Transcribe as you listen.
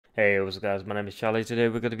Hey, what's up guys, my name is Charlie. Today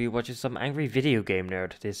we're going to be watching some Angry Video Game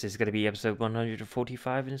Nerd. This is going to be episode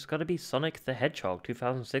 145 and it's going to be Sonic the Hedgehog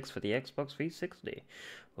 2006 for the Xbox 360.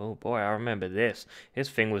 Oh boy, I remember this. This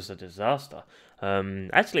thing was a disaster.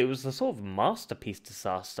 Actually it was a sort of masterpiece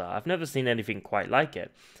disaster. I've never seen anything quite like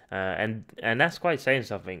it. And that's quite saying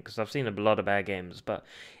something because I've seen a lot of bad games, but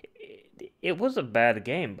it was a bad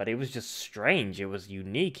game, but it was just strange. It was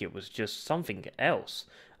unique. It was just something else.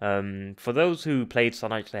 For those who played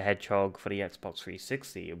Sonic the Hedgehog for the Xbox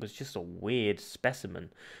 360, it was just a weird specimen.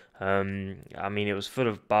 I mean, it was full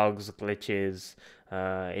of bugs, glitches.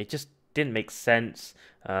 It just didn't make sense.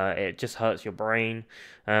 It just hurts your brain.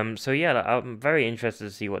 So yeah, I'm very interested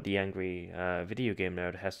to see what the Angry Video Game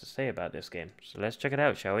Nerd has to say about this game. So let's check it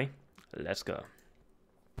out, shall we? Let's go.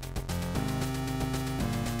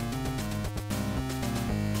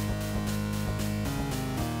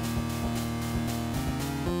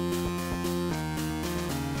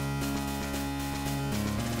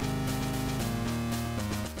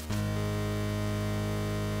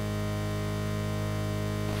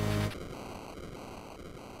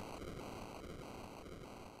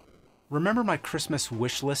 Remember my Christmas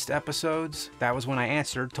wish list episodes? That was when I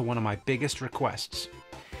answered to one of my biggest requests.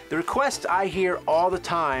 The request I hear all the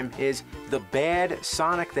time is the bad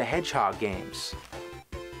Sonic the Hedgehog games.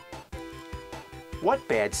 What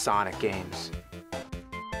bad Sonic games?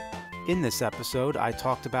 In this episode, I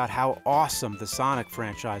talked about how awesome the Sonic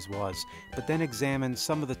franchise was, but then examined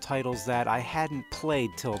some of the titles that I hadn't played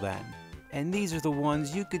till then. And these are the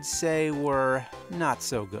ones you could say were not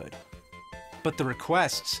so good. But the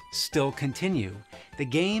requests still continue. The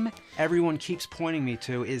game everyone keeps pointing me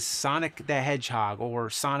to is Sonic the Hedgehog,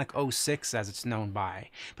 or Sonic 06 as it's known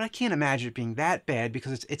by. But I can't imagine it being that bad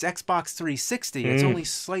because it's Xbox 360. It's only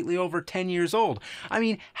slightly over 10 years old. I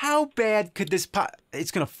mean, how bad could this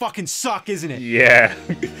It's gonna fucking suck, isn't it? Yeah,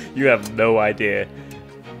 you have no idea.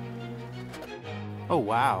 Oh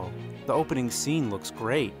wow, the opening scene looks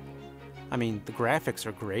great. I mean, the graphics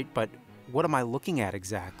are great, but what am I looking at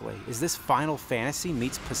exactly? Is this Final Fantasy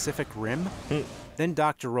meets Pacific Rim? Then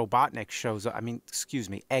Dr. Robotnik shows up. I mean, excuse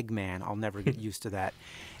me, Eggman. I'll never get used to that.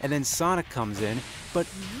 And then Sonic comes in. But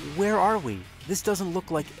where are we? This doesn't look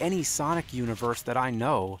like any Sonic universe that I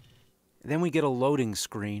know. Then we get a loading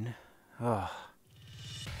screen. Ugh.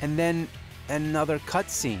 And then another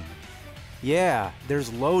cutscene. Yeah,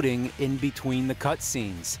 there's loading in between the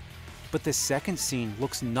cutscenes. But the second scene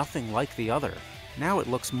looks nothing like the other. Now it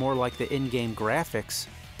looks more like the in-game graphics,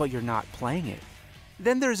 but you're not playing it.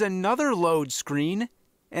 Then there's another load screen,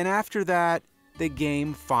 and after that, the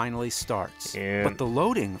game finally starts. Yeah. But the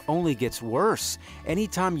loading only gets worse.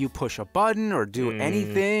 Anytime you push a button or do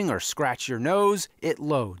anything or scratch your nose, it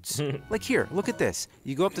loads. Like here, look at this.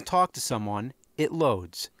 You go up to talk to someone, it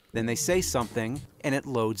loads. Then they say something, and it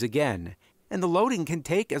loads again. And the loading can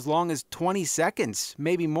take as long as 20 seconds,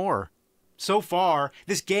 maybe more. So far,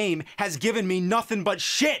 this game has given me nothing but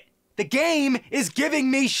shit! The game is giving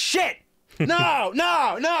me shit! No,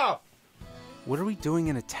 no, no! What are we doing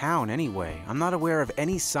in a town anyway? I'm not aware of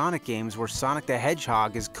any Sonic games where Sonic the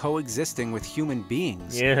Hedgehog is coexisting with human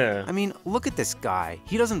beings. Yeah. I mean, look at this guy.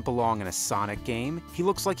 He doesn't belong in a Sonic game. He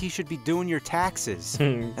looks like he should be doing your taxes.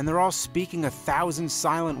 And they're all speaking 1,000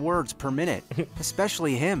 silent words per minute.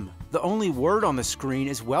 Especially him. The only word on the screen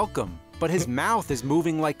is welcome. But his mouth is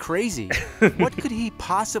moving like crazy. What could he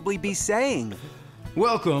possibly be saying?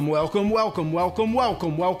 Welcome, welcome, welcome, welcome,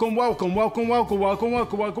 welcome, welcome, welcome, welcome, welcome, welcome,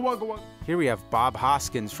 welcome, welcome, welcome. Here we have Bob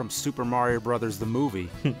Hoskins from Super Mario Brothers the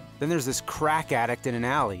movie. Then there's this crack addict in an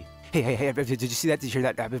alley. Hey, did you see that? Did you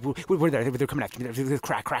hear that? They're coming after me.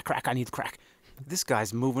 Crack, crack, crack, I need crack. This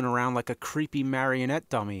guy's moving around like a creepy marionette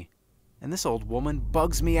dummy. And this old woman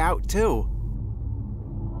bugs me out too.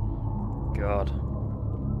 God.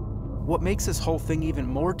 What makes this whole thing even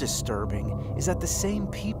more disturbing is that the same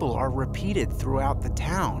people are repeated throughout the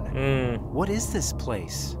town. What is this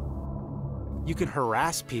place? You can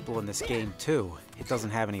harass people in this game too. It doesn't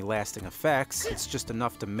have any lasting effects, it's just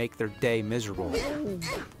enough to make their day miserable.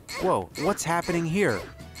 Whoa, what's happening here?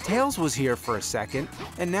 Tails was here for a second,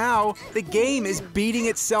 and now the game is beating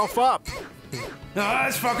itself up.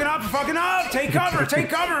 It's fucking up! Take cover, take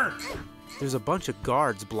cover! There's a bunch of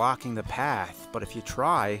guards blocking the path, but if you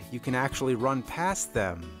try, you can actually run past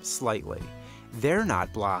them, slightly. They're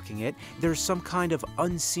not blocking it, there's some kind of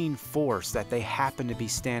unseen force that they happen to be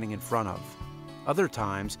standing in front of. Other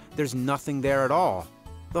times, there's nothing there at all.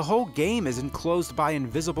 The whole game is enclosed by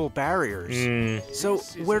invisible barriers. So,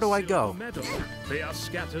 where do I go? They are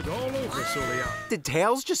scattered all over Solia. Did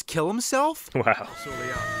Tails just kill himself? Wow.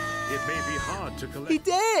 Solia. It may be hard to collect. He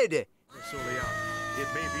did! Solia. It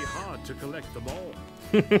may be hard to collect them all.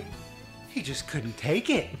 He just couldn't take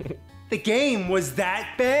it. The game was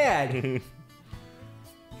that bad.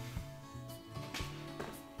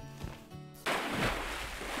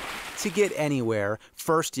 To get anywhere,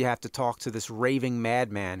 first you have to talk to this raving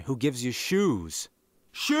madman who gives you shoes.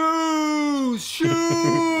 Shoes!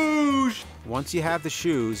 Shoes! Once you have the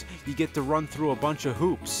shoes, you get to run through a bunch of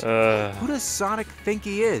hoops. Who does Sonic think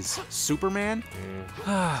he is? Superman?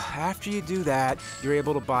 After you do that, you're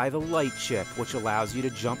able to buy the light chip, which allows you to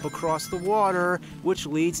jump across the water, which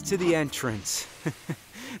leads to the entrance.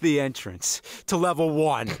 The entrance to level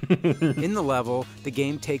 1. In the level, the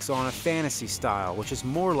game takes on a fantasy style, which is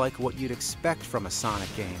more like what you'd expect from a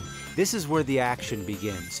Sonic game. This is where the action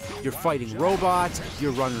begins. You're fighting robots,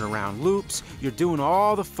 you're running around loops, you're doing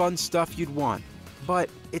all the fun stuff you'd want. But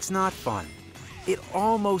it's not fun. It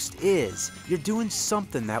almost is. You're doing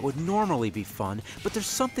something that would normally be fun, but there's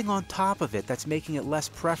something on top of it that's making it less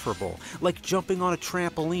preferable, like jumping on a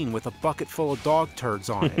trampoline with a bucket full of dog turds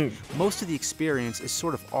on it. Most of the experience is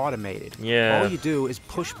sort of automated. Yeah. All you do is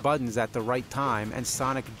push buttons at the right time, and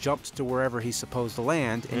Sonic jumps to wherever he's supposed to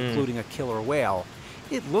land, including a killer whale.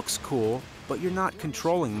 It looks cool, but you're not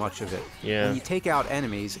controlling much of it. Yeah. When you take out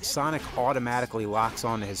enemies, Sonic automatically locks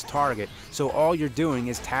onto his target, so all you're doing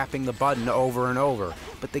is tapping the button over and over.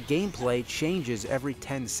 But the gameplay changes every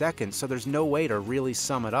 10 seconds, so there's no way to really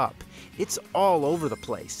sum it up. It's all over the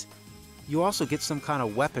place. You also get some kind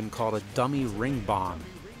of weapon called a dummy ring bomb.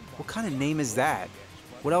 What kind of name is that?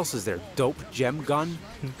 What else is there? Dope gem gun?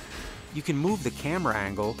 You can move the camera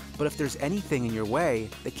angle, but if there's anything in your way,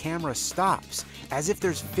 the camera stops, as if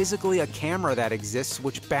there's physically a camera that exists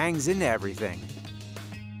which bangs into everything.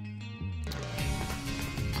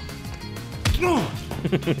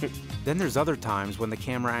 Then there's other times when the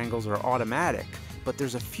camera angles are automatic, but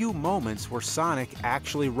there's a few moments where Sonic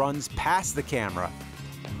actually runs past the camera.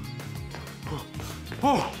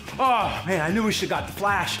 Oh man, I knew we should have got the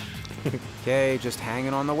flash. Okay, just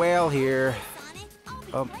hanging on the whale here.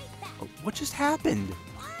 What just happened?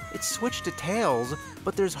 It switched to Tails,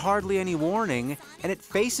 but there's hardly any warning, and it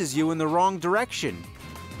faces you in the wrong direction.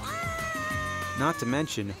 Not to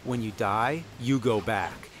mention, when you die, you go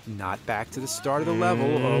back. Not back to the start of the level,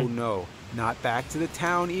 oh no. Not back to the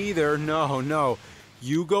town either, no.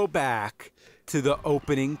 You go back to the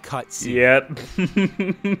opening cutscene.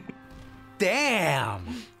 Yep.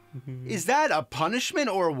 Damn! Is that a punishment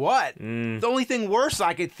or what? The only thing worse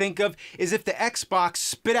I could think of is if the Xbox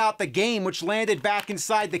spit out the game, which landed back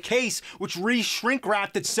inside the case, which re-shrink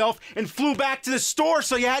wrapped itself and flew back to the store,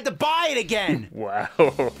 so you had to buy it again. Wow.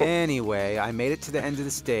 Anyway, I made it to the end of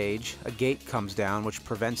the stage. A gate comes down, which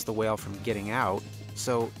prevents the whale from getting out.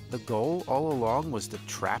 So the goal all along was to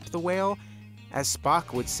trap the whale? As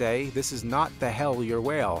Spock would say, this is not the hell your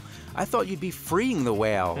whale. I thought you'd be freeing the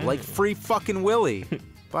whale, like Free fucking Willy.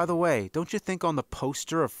 By the way, don't you think on the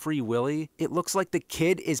poster of Free Willy, it looks like the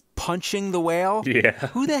kid is punching the whale? Yeah.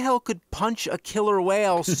 Who the hell could punch a killer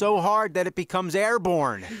whale so hard that it becomes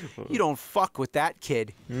airborne? You don't fuck with that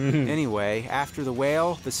kid. Anyway, after the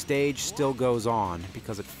whale, the stage still goes on,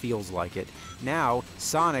 because it feels like it. Now,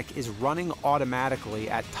 Sonic is running automatically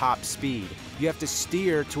at top speed. You have to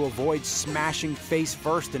steer to avoid smashing face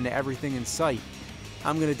first into everything in sight.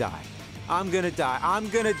 I'm gonna die. I'm gonna die. I'm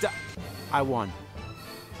gonna die. I won.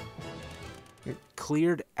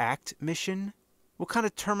 Cleared act mission? What kind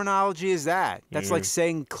of terminology is that? That's like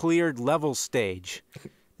saying cleared level stage.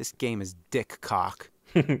 This game is dick cock.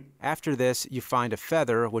 After this, you find a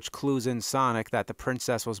feather which clues in Sonic that the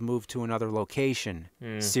princess was moved to another location.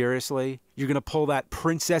 Seriously? You're gonna pull that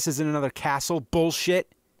princess is in another castle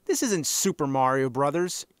bullshit? This isn't Super Mario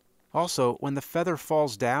Brothers. Also, when the feather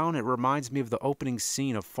falls down, it reminds me of the opening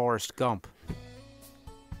scene of Forrest Gump.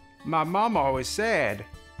 My mom always said,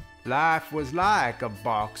 life was like a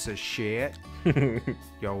box of shit.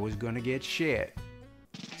 You're always gonna get shit.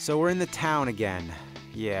 So we're in the town again.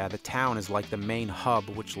 Yeah, the town is like the main hub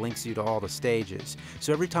which links you to all the stages.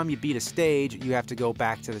 So every time you beat a stage, you have to go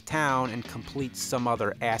back to the town and complete some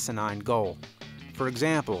other asinine goal. For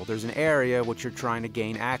example, there's an area which you're trying to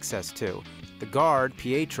gain access to. The guard,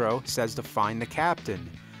 Pietro, says to find the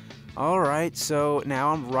captain. Alright, so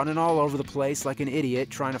now I'm running all over the place like an idiot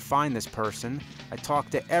trying to find this person. I talk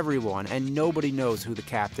to everyone and nobody knows who the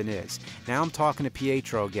captain is. Now I'm talking to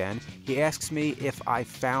Pietro again. He asks me if I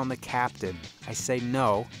found the captain. I say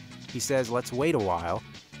no. He says let's wait a while.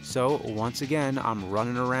 So once again, I'm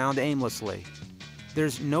running around aimlessly.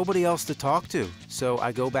 There's nobody else to talk to, so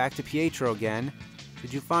I go back to Pietro again.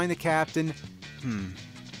 Did you find the captain?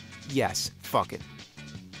 Yes, fuck it.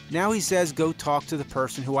 Now he says go talk to the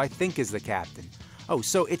person who I think is the captain. Oh,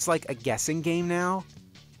 so it's like a guessing game now?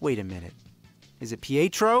 Wait a minute. Is it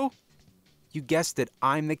Pietro? You guessed that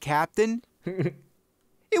I'm the captain?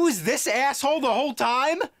 It was this asshole the whole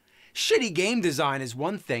time? Shitty game design is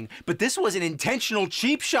one thing, but this was an intentional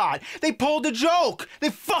cheap shot. They pulled a joke. They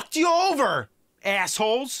fucked you over,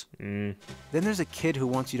 assholes. Then there's a kid who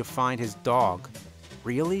wants you to find his dog.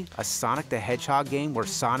 Really? A Sonic the Hedgehog game where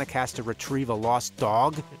Sonic has to retrieve a lost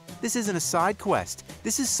dog? This isn't a side quest.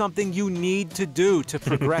 This is something you need to do to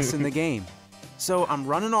progress in the game. So I'm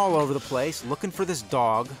running all over the place looking for this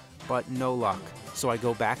dog, but no luck. So I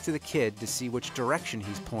go back to the kid to see which direction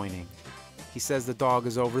he's pointing. He says the dog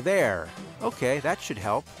is over there. Okay, that should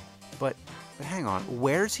help. But hang on,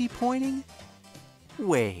 where's he pointing?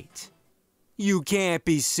 Wait. You can't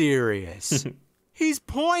be serious. He's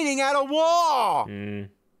pointing at a wall! You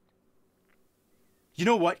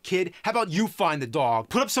know what, kid? How about you find the dog?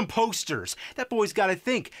 Put up some posters. That boy's gotta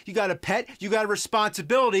think. You got a pet, you got a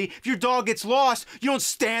responsibility. If your dog gets lost, you don't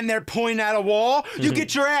stand there pointing at a wall. You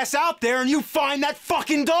get your ass out there and you find that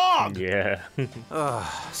fucking dog! Yeah.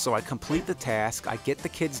 So I complete the task, I get the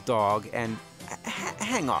kid's dog, and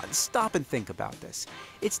hang on, stop and think about this.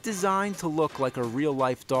 It's designed to look like a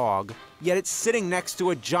real-life dog, yet it's sitting next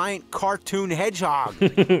to a giant cartoon hedgehog.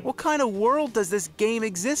 What kind of world does this game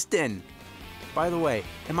exist in? By the way,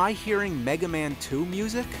 am I hearing Mega Man 2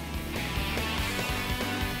 music?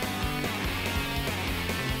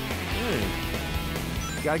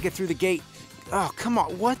 Gotta get through the gate. Oh, come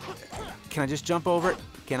on, what? Can I just jump over it?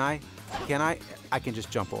 Can I? I can just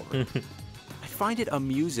jump over it. I find it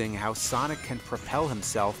amusing how Sonic can propel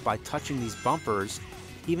himself by touching these bumpers,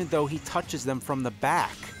 even though he touches them from the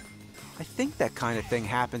back. I think that kind of thing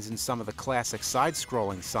happens in some of the classic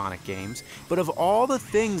side-scrolling Sonic games, but of all the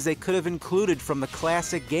things they could have included from the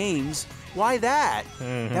classic games, why that?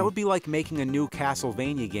 That would be like making a new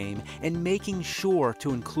Castlevania game and making sure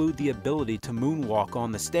to include the ability to moonwalk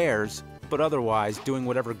on the stairs, but otherwise doing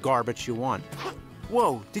whatever garbage you want.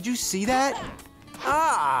 Whoa, did you see that?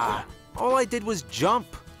 Ah! All I did was jump.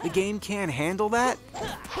 The game can't handle that?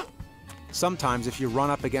 Sometimes if you run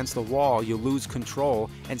up against the wall, you lose control,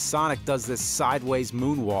 and Sonic does this sideways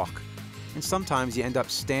moonwalk. And sometimes you end up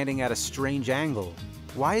standing at a strange angle.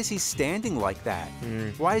 Why is he standing like that?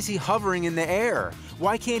 Why is he hovering in the air?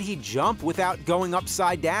 Why can't he jump without going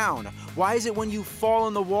upside down? Why is it when you fall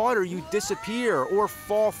in the water you disappear or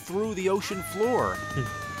fall through the ocean floor?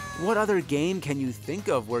 What other game can you think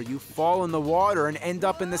of where you fall in the water and end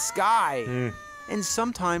up in the sky? And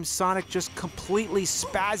sometimes Sonic just completely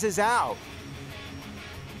spazzes out.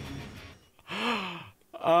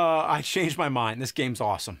 I changed my mind. This game's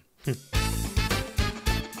awesome.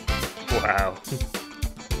 Wow.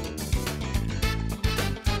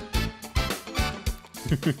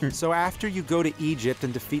 So after you go to Egypt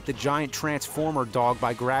and defeat the giant Transformer dog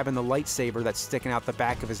by grabbing the lightsaber that's sticking out the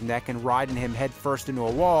back of his neck and riding him headfirst into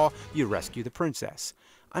a wall, you rescue the princess.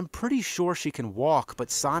 I'm pretty sure she can walk, but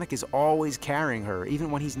Sonic is always carrying her,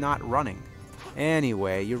 even when he's not running.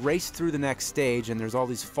 Anyway, you race through the next stage and there's all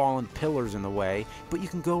these fallen pillars in the way, but you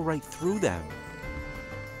can go right through them.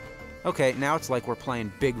 Okay, now it's like we're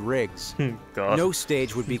playing big rigs. God. No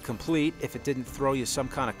stage would be complete if it didn't throw you some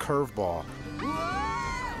kind of curveball.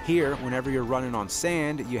 Here, whenever you're running on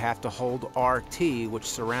sand, you have to hold RT, which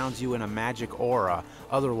surrounds you in a magic aura.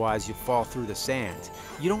 Otherwise, you fall through the sand.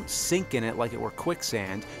 You don't sink in it like it were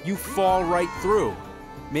quicksand. You fall right through.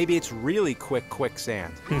 Maybe it's really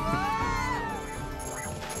quicksand.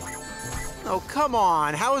 Oh, come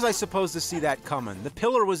on. How was I supposed to see that coming? The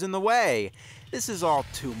pillar was in the way. This is all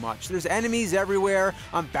too much. There's enemies everywhere.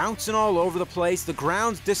 I'm bouncing all over the place. The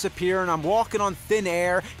ground's disappearing. I'm walking on thin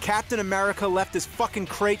air. Captain America left his fucking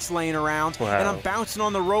crates laying around. Wow. And I'm bouncing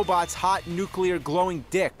on the robot's hot nuclear glowing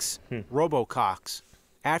dicks. Robococks.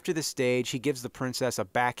 After the stage, he gives the princess a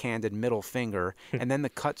backhanded middle finger, and then the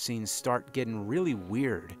cutscenes start getting really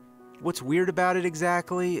weird. What's weird about it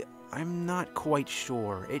exactly? I'm not quite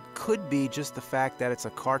sure. It could be just the fact that it's a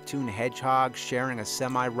cartoon hedgehog sharing a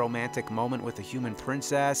semi-romantic moment with a human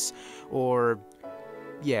princess, or...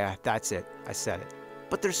 yeah, that's it. I said it.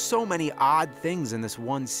 But there's so many odd things in this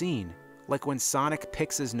one scene. Like when Sonic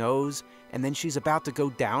picks his nose, and then she's about to go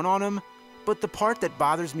down on him. But the part that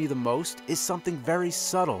bothers me the most is something very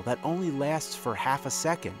subtle that only lasts for half a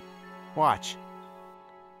second. Watch.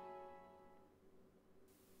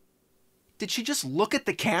 Did she just look at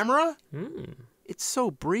the camera? It's so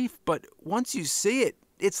brief, but once you see it,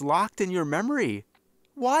 it's locked in your memory.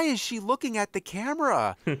 Why is she looking at the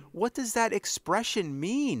camera? What does that expression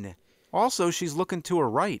mean? Also, she's looking to her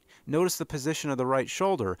right. Notice the position of the right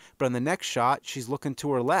shoulder, but in the next shot, she's looking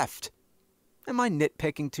to her left. Am I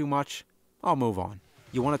nitpicking too much? I'll move on.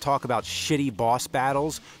 You want to talk about shitty boss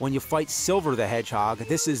battles? When you fight Silver the Hedgehog,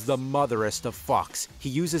 this is the motherest of fucks. He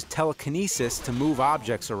uses telekinesis to move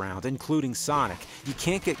objects around, including Sonic. You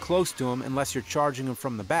can't get close to him unless you're charging him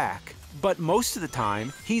from the back. But most of the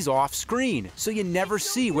time, he's off screen, so you never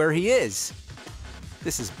see where he is.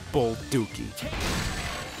 This is bull dookie.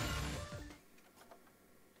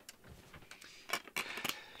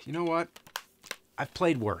 You know what? I've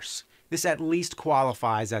played worse. This at least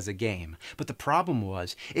qualifies as a game. But the problem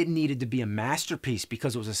was, it needed to be a masterpiece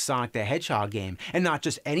because it was a Sonic the Hedgehog game. And not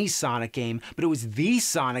just any Sonic game, but it was the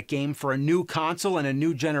Sonic game for a new console and a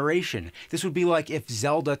new generation. This would be like if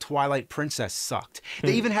Zelda Twilight Princess sucked.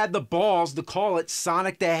 They even had the balls to call it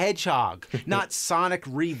Sonic the Hedgehog. Not Sonic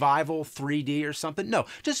Revival 3D or something. No,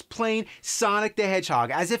 just plain Sonic the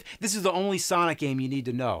Hedgehog. As if this is the only Sonic game you need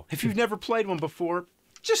to know. If you've never played one before,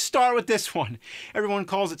 just start with this one. Everyone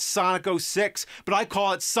calls it Sonic 06, but I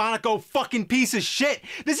call it Sonic fucking piece of shit.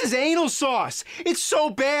 This is anal sauce. It's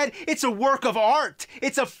so bad, it's a work of art.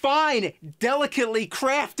 It's a fine, delicately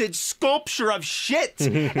crafted sculpture of shit.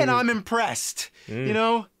 And I'm impressed. You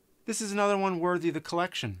know, this is another one worthy of the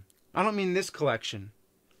collection. I don't mean this collection.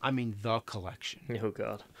 I mean the collection. Oh,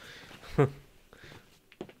 God.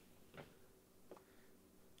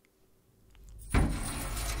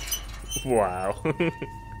 Wow.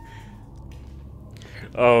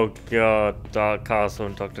 Oh God, Dark Castle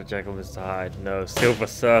and Dr. Jekyll, Mr. Hyde, no. Silver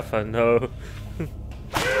Surfer, no.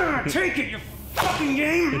 Take it, you fucking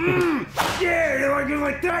game! Yeah, you like it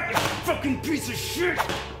like that, you fucking piece of shit!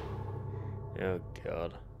 Oh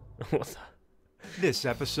God. What's that? This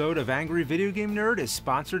episode of Angry Video Game Nerd is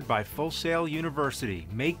sponsored by Full Sail University.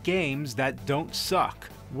 Make games that don't suck.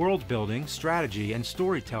 World building, strategy, and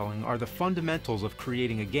storytelling are the fundamentals of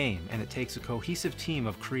creating a game, and it takes a cohesive team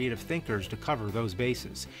of creative thinkers to cover those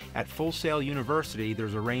bases. At Full Sail University,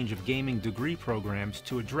 there's a range of gaming degree programs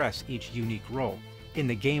to address each unique role. In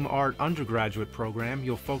the Game Art undergraduate program,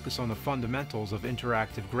 you'll focus on the fundamentals of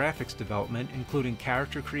interactive graphics development, including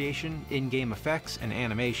character creation, in-game effects, and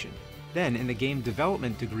animation. Then, in the Game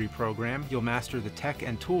Development degree program, you'll master the tech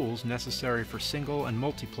and tools necessary for single and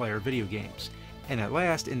multiplayer video games. And at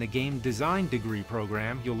last, in the Game Design degree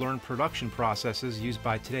program, you'll learn production processes used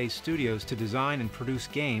by today's studios to design and produce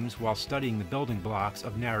games while studying the building blocks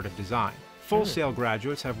of narrative design. Full Sail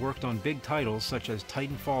graduates have worked on big titles such as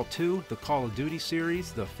Titanfall 2, the Call of Duty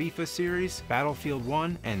series, the FIFA series, Battlefield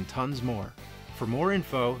 1, and tons more. For more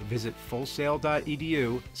info, visit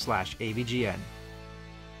fullsail.edu/AVGN.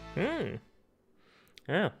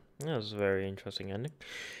 Yeah, that was a very interesting ending.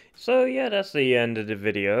 So yeah, that's the end of the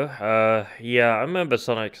video. Yeah, I remember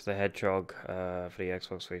Sonic the Hedgehog for the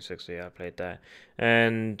Xbox 360. I played that,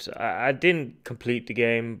 and I didn't complete the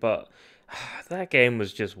game, but that game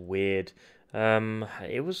was just weird.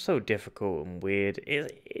 It was so difficult and weird.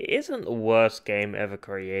 It isn't the worst game ever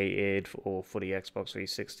created for the Xbox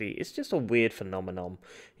 360. It's just a weird phenomenon.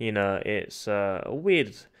 You know, it's a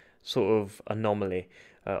weird sort of anomaly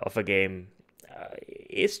of a game.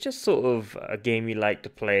 It's just sort of a game you like to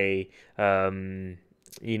play,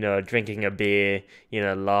 you know, drinking a beer, you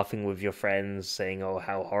know, laughing with your friends, saying, oh,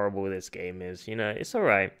 how horrible this game is. You know, it's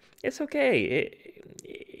alright. It's okay.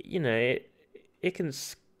 You know, it can,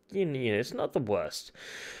 you know, it's not the worst.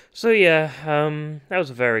 So yeah, that was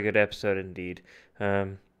a very good episode indeed.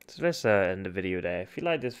 So let's end the video there. If you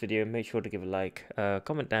like this video, make sure to give a like,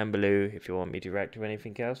 comment down below if you want me to react to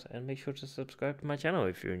anything else, and make sure to subscribe to my channel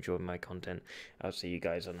if you enjoy my content. I'll see you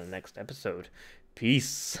guys on the next episode.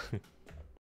 Peace.